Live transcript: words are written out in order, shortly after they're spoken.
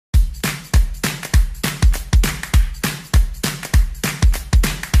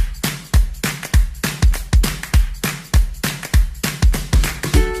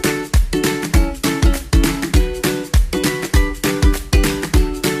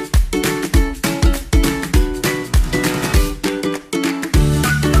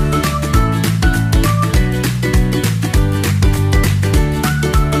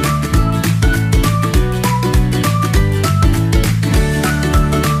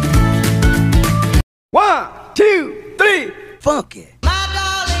Okay.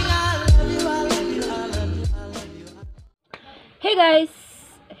 Hey guys!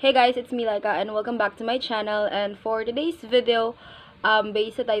 Hey guys, it's me Lyka and welcome back to my channel. And for today's video,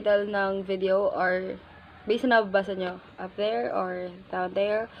 based sa title ng video or based na nababasa nyo up there or down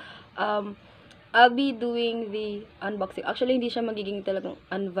there, I'll be doing the unboxing. Actually, hindi siya magiging talagang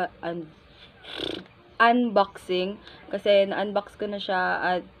unboxing kasi na-unbox ko na siya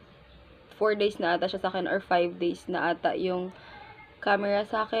at 4 days na ata siya sa akin or 5 days na ata yung camera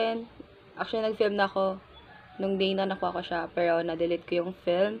sa akin. Actually, nag-film na ako nung day na nakuha ko siya, pero na-delete ko yung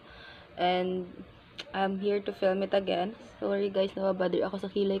film. And I'm here to film it again. Sorry guys, nababother ako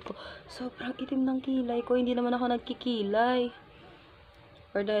sa kilay ko. Sobrang itim ng kilay ko. Hindi naman ako nagkikilay.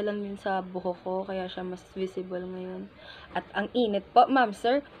 Or dahil lang din sa buko ko, kaya siya mas visible ngayon. At ang init po, ma'am,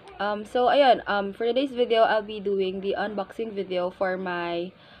 sir. So, ayun, for today's video, I'll be doing the unboxing video for my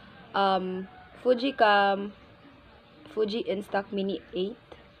Fuji Instax mini8.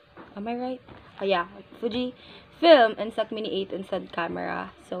 Am I right? Oh, yeah. FUJIFILM Insta mini8 instant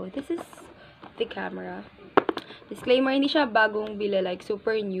camera. So, this is the camera. Disclaimer, hindi siya bagong bili. Like,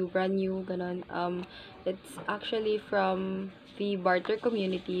 super new, brand new, ganun. It's actually from the barter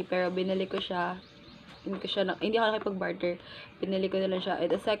community. Pero, binili ko siya. Hindi ako nakipag-barter. Binili ko na lang siya.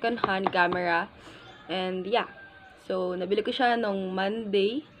 It's a second-hand camera. And, yeah. So, nabili ko siya nung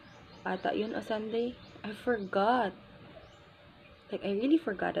Monday. Ata yun o Sunday? I forgot. Like, I really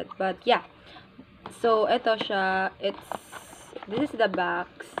forgot it. But, yeah. So, ito siya. This is the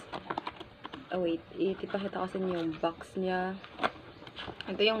box. Oh, wait. Ipakita ko sa inyo yung box niya.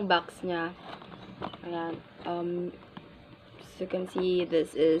 Ito yung box niya. Ayan. As you can see,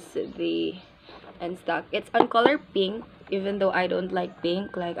 this is the Instax. It's on color pink. Even though I don't like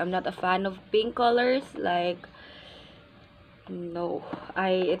pink. Like, I'm not a fan of pink colors. Like, no,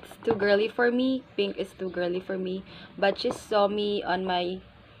 it's too girly for me. Pink is too girly for me. But she saw me on my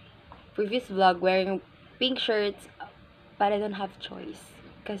previous vlog wearing pink shirts, but I don't have choice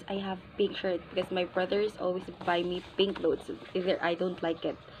because I have pink shirt because my brothers always buy me pink clothes either I don't like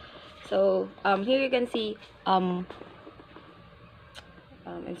it. So here you can see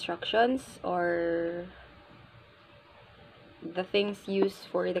instructions or the things used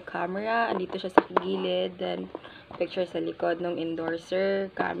for the camera. Andito siya sa gilid, then picture sa likod ng endorser,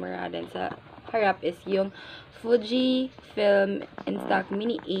 camera, then sa harap is yung FUJIFILM Instax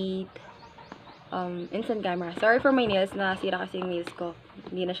mini8 instant camera. Sorry for my nails, nasira kasi yung nails ko.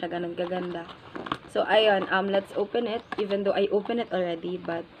 Hindi na siya ganun gaganda. So, ayun, let's open it, even though I opened it already,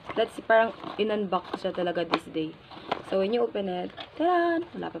 but let's see, parang in-unbox siya talaga this day. So, when you open it, tadan!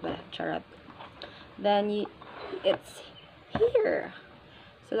 Wala pa pala, charot. Then, it's here.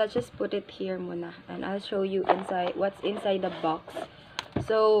 So, let's just put it here muna. And I'll show you what's inside the box.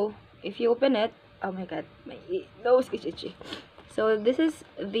 So, if you open it, oh my god, my nose is itchy. So, this is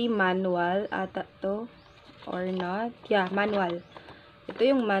the manual. Ata to. Or not. Yeah, manual. Ito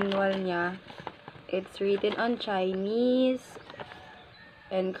yung manual niya. It's written on Chinese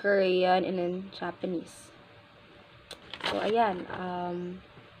and Korean and then Japanese. So, ayan.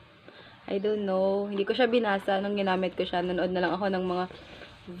 I don't know. Hindi ko siya binasa nung ginamit ko siya. Nanood na lang ako ng mga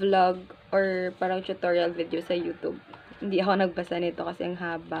vlog or parang tutorial video sa YouTube. Hindi ako nagbasa nito kasi ang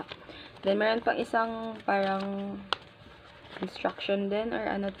haba. Then, meron pang isang parang instruction din or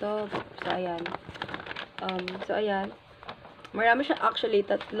ano to. So, ayan. Marami siya actually.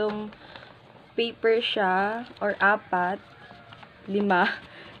 3 paper siya or 4. 5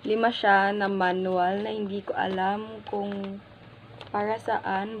 siya na manual na hindi ko alam kung para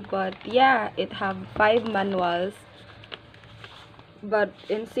saan, but yeah, it have 5 manuals but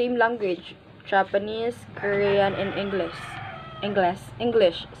in same language, Japanese, Korean, and English.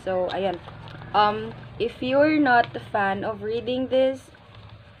 So ayan, if you're not a fan of reading this,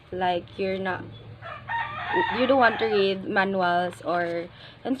 like you don't want to read manuals or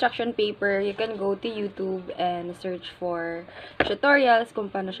instruction paper, you can go to YouTube and search for tutorials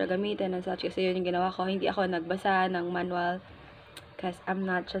kung paano siya gamitin and such. Kasi yun yung ginawa ko. Hindi ako nagbasa ng manual because I'm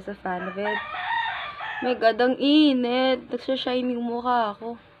not just a fan of it. My god, ang init. Nagsashine yung mukha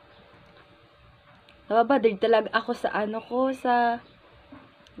ako. Nababothered talaga ako sa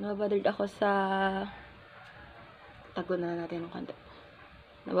tago na natin ng konti.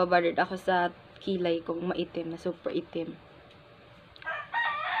 Nababothered ako sa kilay kong maitim, na super itim.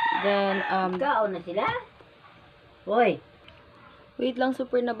 Then, Kao na sila? Hoy! wait lang,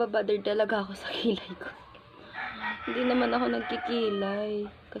 super nababothered talaga ako sa kilay ko. Hindi naman ako nagkikilay.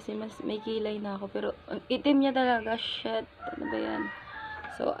 Kasi mas may kilay na ako. Pero, ang itim niya talaga. Shit. Ano ba yan?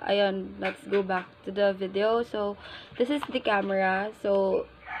 So, ayun. Let's go back to the video. So, this is the camera. So,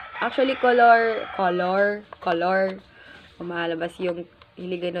 actually, color Kumalabas yung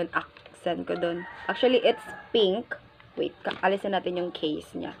hiligan nun, accent ko dun. Actually, it's pink. Wait, alisin natin yung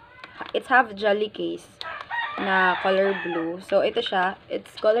case niya. It's half jelly case na color blue. So, ito siya.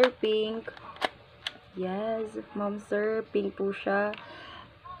 It's color pink. Yes, ma'am sir. Pink po siya.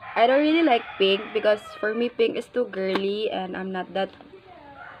 I don't really like pink because for me, pink is too girly and I'm not that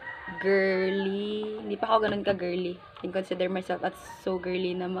girly. Hindi pa ako ganun ka-girly. I consider myself as so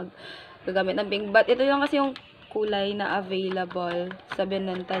girly na gagamit ng pink. But ito yung kasi yung kulay na available sa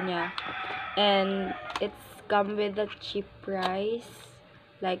binenta niya. And it's come with a cheap price.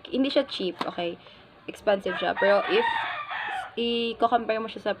 Like, hindi siya cheap. Okay. Expensive siya. Pero if i-compare mo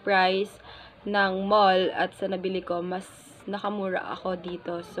siya sa price ng mall at sa nabili ko, mas nakamura ako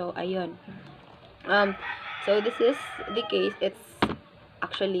dito. So, ayun. So, this is the case. It's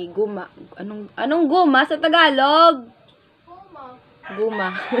actually guma. Anong guma sa Tagalog? Guma.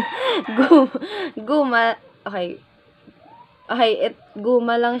 Guma. Okay. Okay,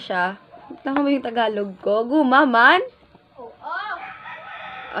 guma lang siya. Tama mo yung Tagalog ko? Guma man?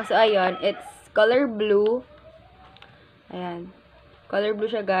 So, ayun. It's color blue. Ayan. Color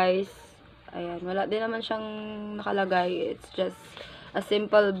blue siya, guys. Ayan. Wala din naman siyang nakalagay. It's just a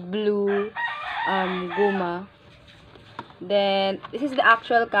simple blue guma. Then, this is the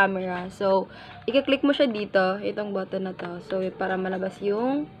actual camera. So, i-click mo siya dito. Itong button na to. So, para malabas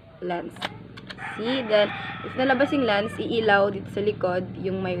yung lens. See? Then, if nalabas yung lens, iilaw dito sa likod.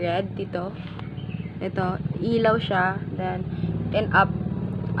 Yung may red dito. Ito. Iilaw siya. Then, in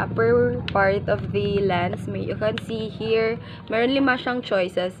upper part of the lens, you can see here, meron 5 siyang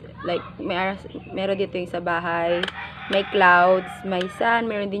choices. Like, meron dito yung sa bahay, may clouds, may sun,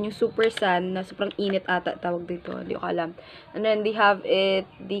 meron din yung super sun, na sobrang init ata tawag dito, hindi ko alam. And then, they have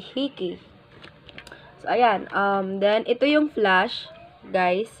the hiki. So, ayan. Then, ito yung flash,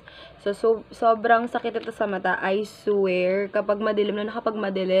 guys. So, sobrang sakit ito sa mata. I swear, kapag madilim na nakapag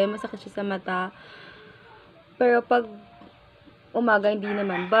madilim, masakit siya sa mata. Pero, pag umaga, hindi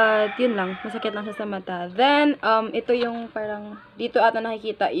naman. But, yun lang. Masakit lang siya sa mata. Then, ito yung parang, dito ata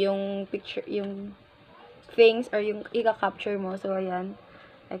nakikita yung picture, yung things, or yung i-capture mo. So, ayan.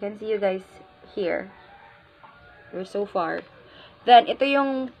 I can see you guys here. You're so far. Then, ito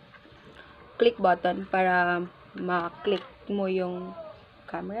yung click button para ma-click mo yung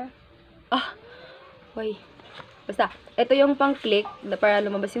camera. Wait. Basta, ito yung pang-click para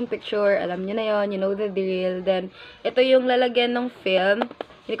lumabas yung picture. Alam nyo na yon, you know the drill. Then, ito yung lalagyan ng film.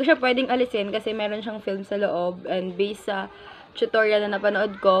 Hindi ko siya pwedeng alisin kasi meron siyang film sa loob. And based sa tutorial na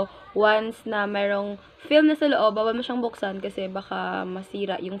napanood ko, once na merong film na sa loob, bawal mo siyang buksan kasi baka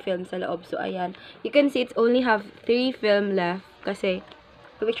masira yung film sa loob. So, ayan. You can see it's only have 3 film left kasi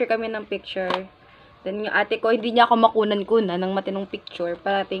picture kami ng picture. Then, yung ate ko, hindi niya ako makunan-kunan ng matinong picture.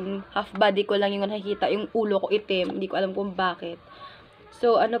 Parating half body ko lang yung nakikita. Yung ulo ko itim. Hindi ko alam kung bakit.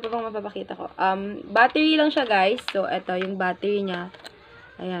 So, ano pa bang mapapakita ko? Battery lang siya, guys. So, eto yung battery niya.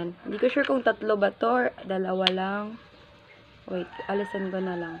 Ayan. Hindi ko sure kung 3 ba to or 2 lang. Wait, alisan ko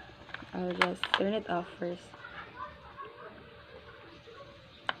na lang. I'll just turn it off first.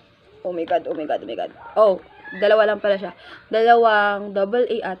 Oh my god, oh my god, oh my god. Oh, 2 lang pala siya. 2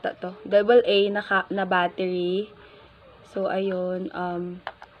 AA ata to. AA na battery. So, ayun. Oh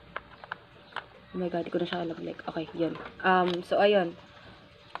my god, di ko na siya alam. Like, okay, yun. So, ayun.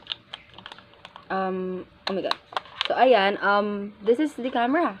 Oh my god. So, ayan. This is the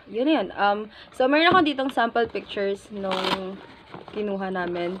camera. Yun yan. So, meron ako ditong sample pictures nung kinuha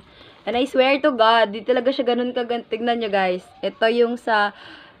namin. And I swear to God, di talaga siya ganun tignan nyo, guys. Ito yung sa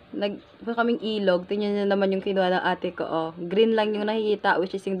kaming ilog. Tingnan nyo naman yung kinuha ng ate ko. Oh, green lang yung nakikita,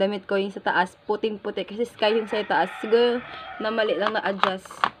 which is yung damit ko yung sa taas, puting-puti. Kasi sky yung sa taas. Siguro na mali lang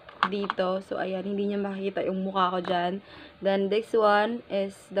na-adjust dito. So, ayan, hindi niya makikita yung mukha ko dyan. Then, this one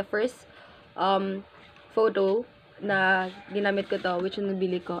is the first photo na ginamit ko to, which yung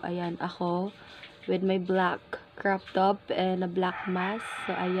nabili ko. Ayan, ako with my black crop top and a black mask.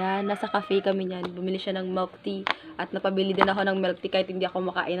 So, ayan. Nasa cafe kami niyan. Bumili siya ng milk tea. At napabili din ako ng milk tea kahit hindi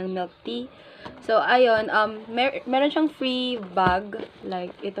ako makain ng milk tea. So, ayun. Meron siyang free bag.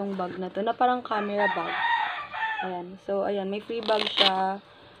 Like, itong bag na to. Na parang camera bag. Ayan. So, ayan. May free bag siya.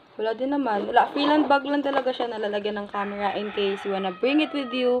 Wala din naman. Wala. Free lang bag lang talaga siya na lalagyan ng camera in case you wanna bring it with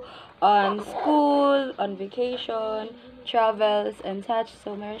you on school, on vacation, travels, and such.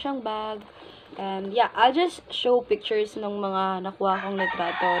 So, meron siyang bag. And yeah, I'll just show pictures ng mga nakuha kong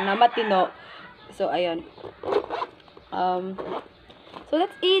litrato na matino. So, ayun. So,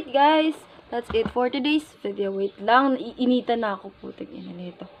 that's it, guys. That's it for today's video. Wait lang, naiinitan na ako. Putik, ina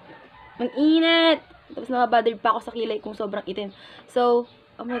nito. Ang init! Tapos nakabothered pa ako sa kilay kung sobrang itim. So,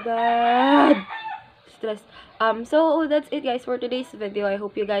 oh my god! stress. So that's it guys for today's video. I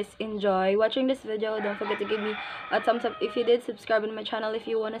hope you guys enjoy watching this video. Don't forget to give me a thumbs up if you did, subscribe to my channel if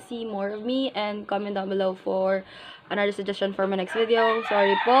you want to see more of me, and comment down below for another suggestion for my next video.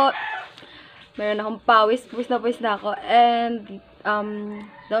 Sorry po, meron akong pawis na ako. And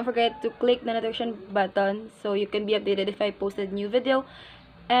don't forget to click the notification button so you can be updated if I posted a new video.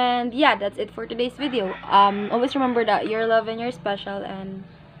 And yeah, that's it for today's video. Always remember that you're loved and you're special, and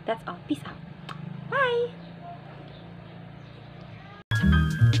that's all. Peace out. Bye!